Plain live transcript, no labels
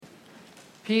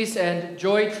Peace and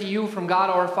joy to you from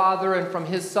God our Father and from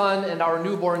his Son and our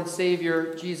newborn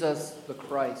Savior, Jesus the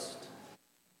Christ.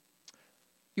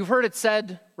 You've heard it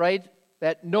said, right,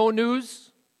 that no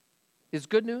news is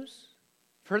good news?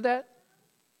 You've heard that?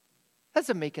 That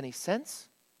doesn't make any sense.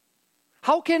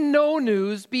 How can no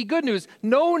news be good news?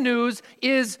 No news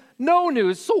is no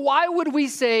news. So why would we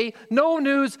say no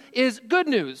news is good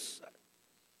news?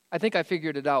 I think I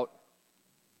figured it out.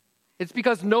 It's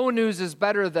because no news is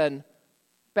better than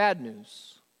bad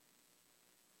news.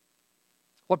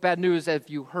 What bad news have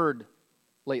you heard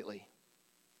lately?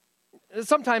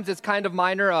 Sometimes it's kind of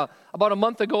minor. About a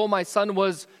month ago, my son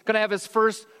was going to have his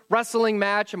first wrestling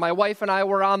match, and my wife and I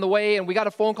were on the way, and we got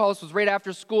a phone call. This was right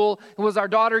after school. It was our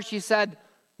daughter. She said,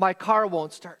 "My car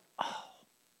won't start." Oh,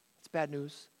 it's bad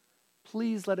news.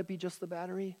 Please let it be just the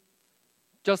battery.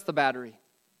 Just the battery.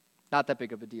 Not that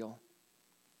big of a deal.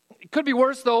 It could be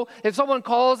worse, though, if someone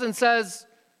calls and says,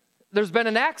 "There's been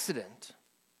an accident."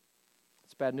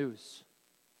 It's bad news.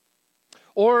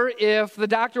 Or if the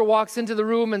doctor walks into the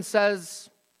room and says,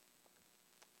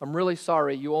 "I'm really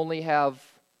sorry, you only have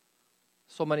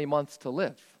so many months to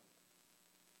live."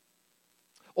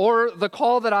 Or the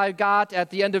call that I got at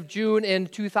the end of June in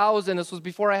 2000, this was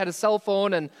before I had a cell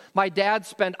phone, and my dad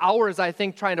spent hours, I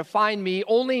think, trying to find me,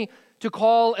 only to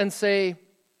call and say,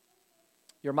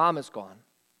 "Your mom is gone."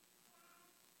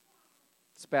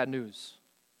 It's bad news.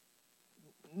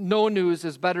 No news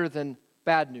is better than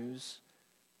bad news.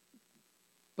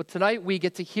 But tonight we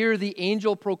get to hear the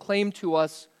angel proclaim to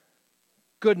us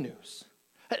good news.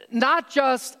 Not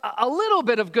just a little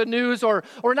bit of good news or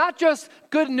not just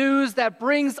good news that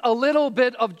brings a little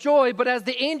bit of joy, but as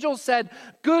the angel said,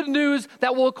 good news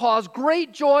that will cause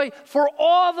great joy for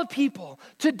all the people.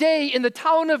 Today in the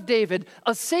town of David,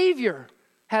 a Savior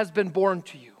has been born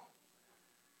to you.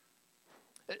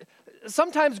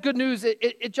 Sometimes good news,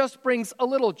 it just brings a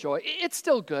little joy. It's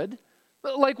still good.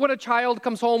 Like when a child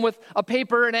comes home with a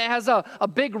paper and it has a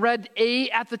big red A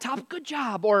at the top, good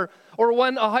job. Or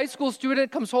when a high school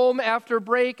student comes home after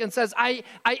break and says, I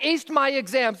aced my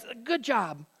exams, good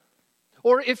job.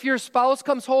 Or if your spouse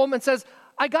comes home and says,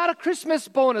 "I got a Christmas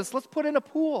bonus, let's put in a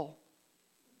pool."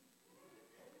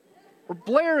 Or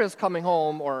Blair is coming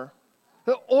home, or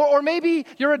maybe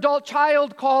your adult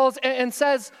child calls and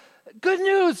says, "Good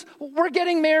news, we're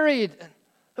getting married."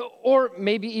 Or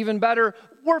maybe even better,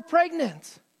 "We're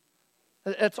pregnant."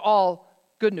 It's all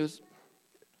good news.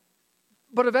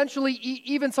 But eventually,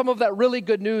 even some of that really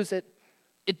good news, it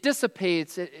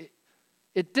dissipates.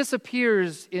 It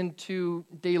disappears into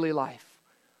daily life.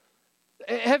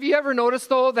 Have you ever noticed,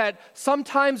 though, that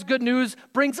sometimes good news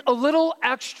brings a little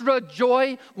extra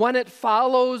joy when it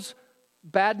follows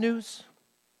bad news?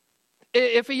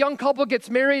 If a young couple gets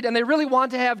married and they really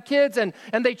want to have kids and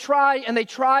they try and they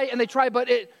try and they try, but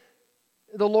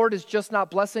the Lord is just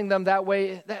not blessing them that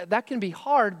way, that can be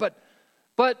hard.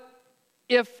 But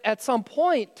if at some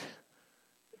point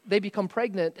they become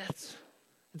pregnant, it's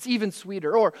even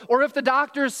sweeter. Or if the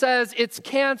doctor says it's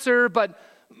cancer, but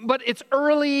it's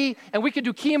early and we could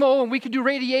do chemo and we could do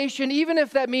radiation, even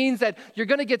if that means that you're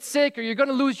going to get sick or you're going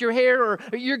to lose your hair or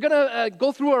you're going to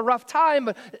go through a rough time,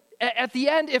 but at the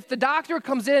end, if the doctor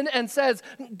comes in and says,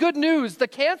 "Good news, the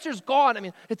cancer's gone," I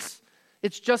mean,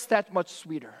 it's just that much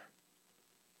sweeter.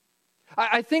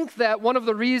 I think that one of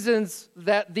the reasons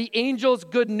that the angel's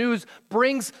good news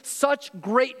brings such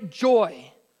great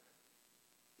joy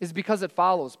is because it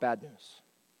follows bad news.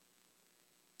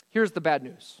 Here's the bad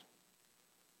news.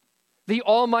 The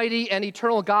Almighty and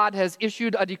eternal God has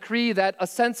issued a decree that a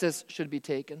census should be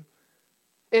taken.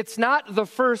 It's not the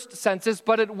first census,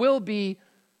 but it will be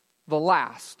the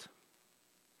last.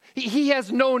 He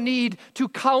has no need to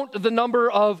count the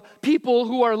number of people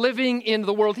who are living in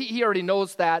the world. He already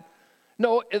knows that.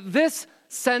 No, this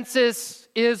census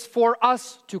is for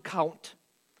us to count.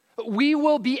 We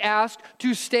will be asked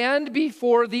to stand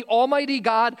before the Almighty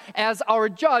God as our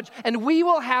judge, and we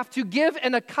will have to give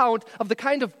an account of the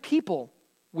kind of people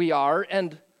we are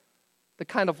and the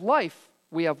kind of life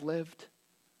we have lived.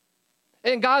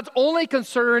 And God's only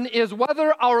concern is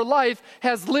whether our life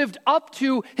has lived up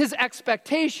to his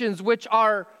expectations, which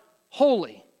are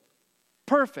holy,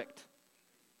 perfect,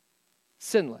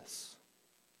 sinless.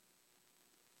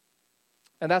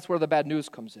 And that's where the bad news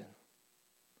comes in.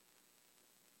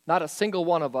 Not a single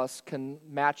one of us can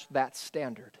match that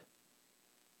standard.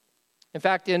 In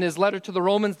fact, in his letter to the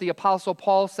Romans, the Apostle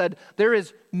Paul said, "There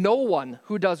is no one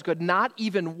who does good, not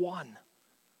even one."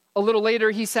 A little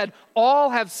later, he said, "All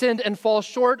have sinned and fall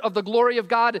short of the glory of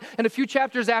God." And a few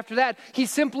chapters after that, he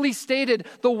simply stated,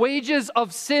 "The wages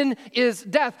of sin is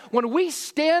death." When we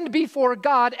stand before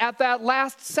God at that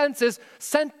last census,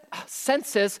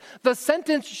 census, the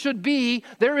sentence should be,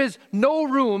 there is no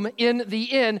room in the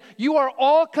inn. You are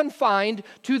all confined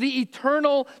to the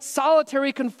eternal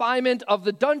solitary confinement of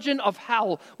the dungeon of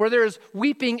hell, where there is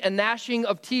weeping and gnashing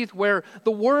of teeth, where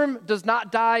the worm does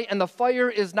not die and the fire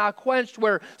is not quenched,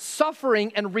 where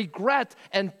suffering and regret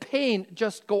and pain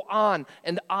just go on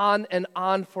and on and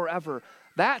on forever.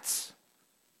 That's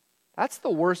the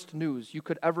worst news you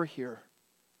could ever hear.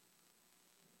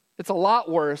 It's a lot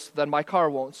worse than my car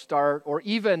won't start, or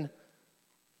even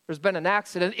there's been an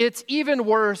accident. It's even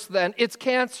worse than it's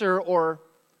cancer or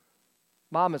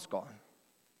mom is gone.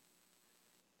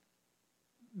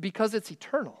 Because it's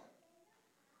eternal.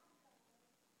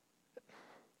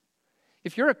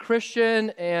 If you're a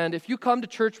Christian and if you come to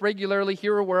church regularly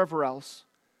here or wherever else,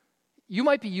 you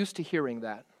might be used to hearing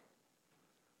that.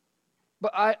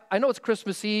 But I know it's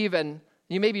Christmas Eve and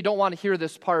you maybe don't want to hear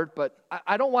this part, but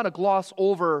I don't want to gloss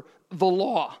over the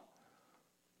law.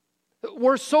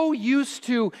 We're so used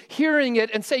to hearing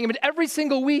it and saying it. Every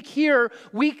single week here,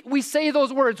 we say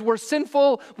those words. We're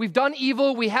sinful, we've done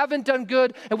evil, we haven't done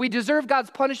good, and we deserve God's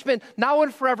punishment now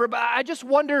and forever. But I just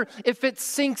wonder if it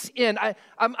sinks in.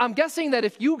 I'm guessing that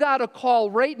if you got a call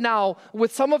right now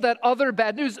with some of that other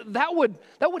bad news, that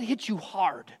would hit you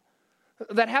hard.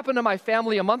 That happened to my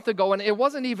family a month ago, and it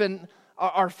wasn't even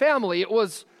our family. It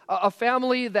was a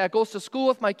family that goes to school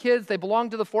with my kids. They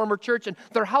belong to the former church, and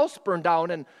their house burned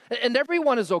down, and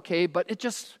everyone is okay, but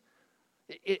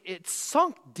it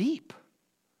sunk deep.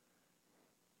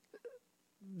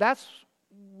 That's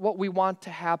what we want to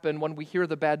happen when we hear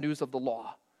the bad news of the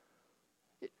law.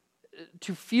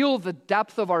 To feel the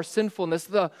depth of our sinfulness,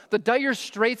 the dire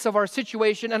straits of our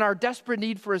situation, and our desperate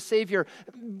need for a Savior.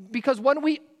 Because when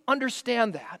we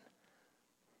understand that,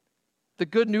 the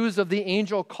good news of the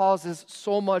angel causes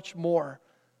so much more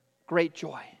great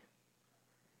joy.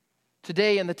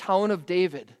 Today in the town of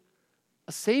David,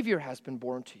 a Savior has been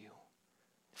born to you.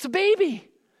 It's a baby.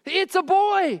 It's a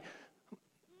boy.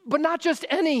 But not just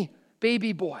any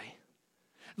baby boy.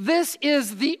 This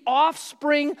is the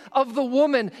offspring of the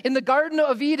woman in the Garden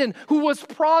of Eden who was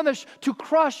promised to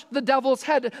crush the devil's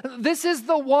head. This is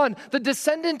the one, the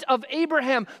descendant of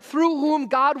Abraham, through whom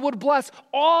God would bless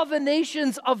all the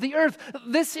nations of the earth.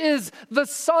 This is the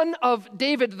son of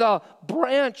David, the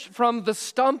branch from the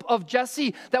stump of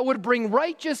Jesse that would bring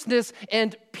righteousness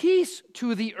and peace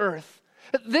to the earth.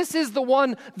 This is the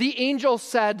one the angel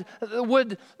said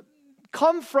would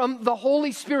come from the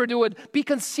Holy Spirit, who would be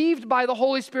conceived by the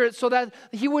Holy Spirit so that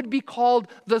he would be called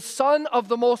the Son of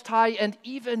the Most High and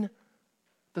even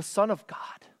the Son of God.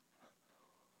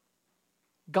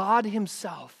 God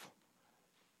himself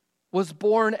was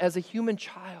born as a human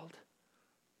child.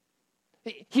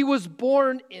 He was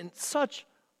born in such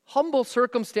humble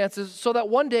circumstances so that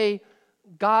one day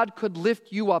God could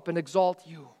lift you up and exalt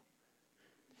you.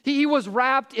 He was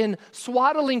wrapped in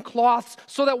swaddling cloths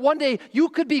so that one day you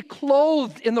could be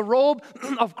clothed in the robe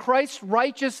of Christ's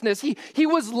righteousness. He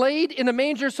was laid in a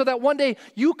manger so that one day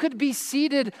you could be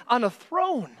seated on a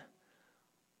throne.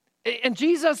 And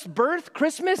Jesus' birth,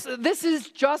 Christmas, this is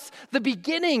just the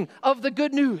beginning of the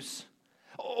good news.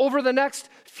 Over the next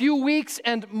few weeks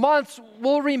and months,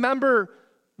 we'll remember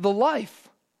the life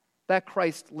that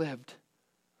Christ lived.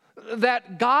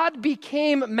 That God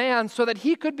became man so that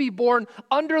he could be born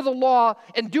under the law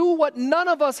and do what none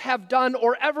of us have done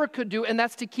or ever could do, and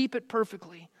that's to keep it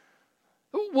perfectly.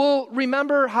 We'll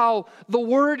remember how the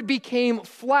Word became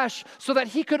flesh so that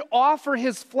he could offer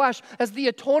his flesh as the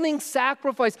atoning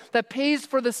sacrifice that pays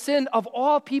for the sin of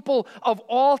all people of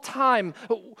all time.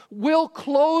 We'll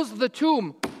close the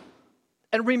tomb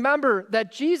and remember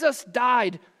that Jesus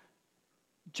died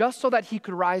just so that he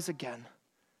could rise again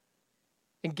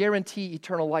and guarantee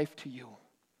eternal life to you.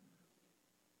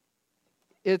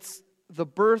 It's the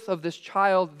birth of this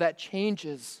child that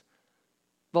changes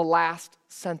the last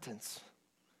sentence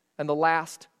and the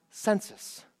last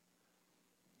census.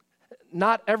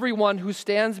 Not everyone who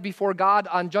stands before God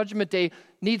on Judgment Day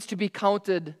needs to be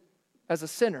counted as a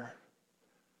sinner.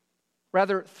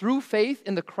 Rather, through faith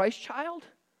in the Christ child,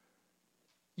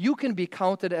 you can be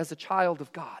counted as a child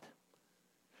of God.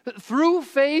 Through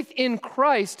faith in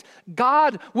Christ,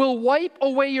 God will wipe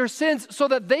away your sins so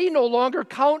that they no longer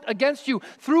count against you.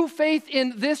 Through faith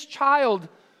in this child,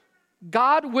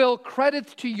 God will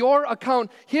credit to your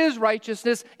account his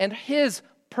righteousness and his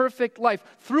perfect life.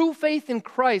 Through faith in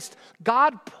Christ,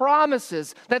 God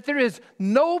promises that there is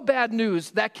no bad news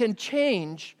that can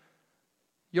change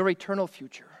your eternal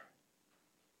future.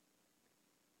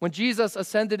 When Jesus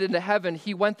ascended into heaven,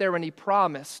 he went there and he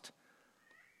promised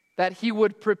that he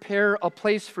would prepare a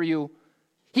place for you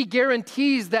He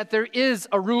guarantees that there is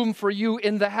a room for you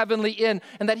in the heavenly inn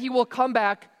and that he will come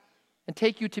back and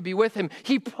take you to be with him.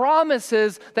 He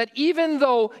promises that even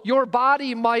though your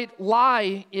body might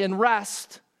lie in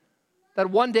rest, that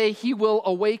one day he will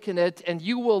awaken it and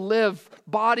you will live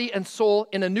body and soul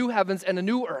in a new heavens and a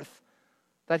new earth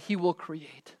that he will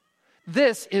create.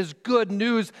 This is good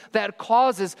news that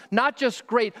causes not just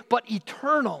great, but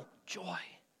eternal joy.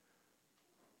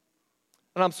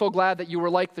 And I'm so glad that you were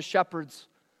like the shepherds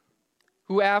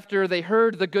who, after they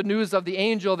heard the good news of the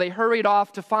angel, they hurried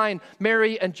off to find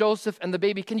Mary and Joseph and the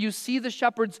baby. Can you see the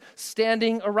shepherds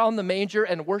standing around the manger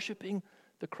and worshiping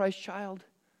the Christ child?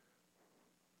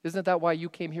 Isn't that why you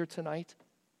came here tonight?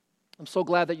 I'm so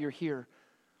glad that you're here.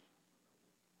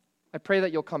 I pray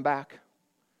that you'll come back.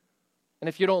 And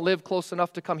if you don't live close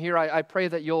enough to come here, I pray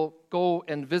that you'll go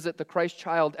and visit the Christ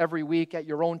child every week at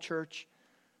your own church.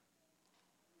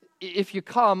 If you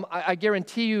come, I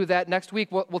guarantee you that next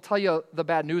week we'll tell you the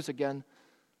bad news again.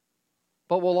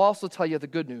 But we'll also tell you the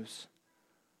good news.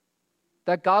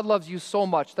 That God loves you so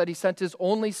much that he sent his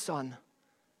only son,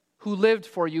 who lived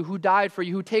for you, who died for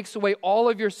you, who takes away all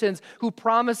of your sins, who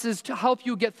promises to help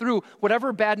you get through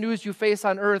whatever bad news you face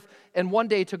on earth, and one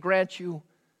day to grant you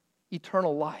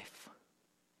eternal life.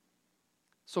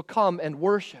 So come and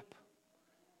worship.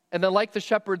 And then like the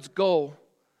shepherds go,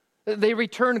 they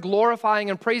returned glorifying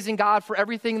and praising God for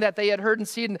everything that they had heard and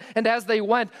seen. And as they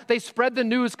went, they spread the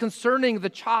news concerning the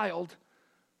child.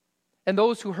 And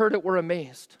those who heard it were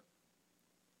amazed.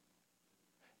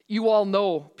 You all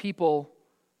know people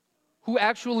who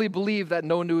actually believe that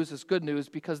no news is good news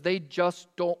because they just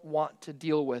don't want to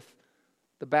deal with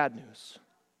the bad news.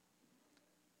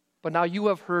 But now you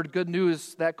have heard good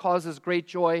news that causes great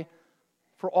joy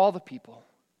for all the people.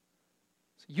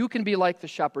 So you can be like the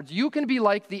shepherds. You can be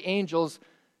like the angels,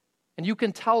 and you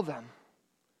can tell them,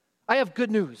 I have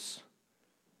good news.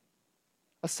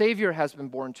 A Savior has been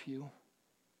born to you.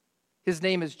 His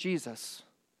name is Jesus,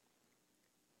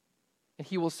 and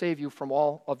he will save you from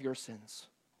all of your sins.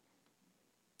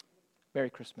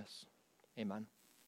 Merry Christmas. Amen.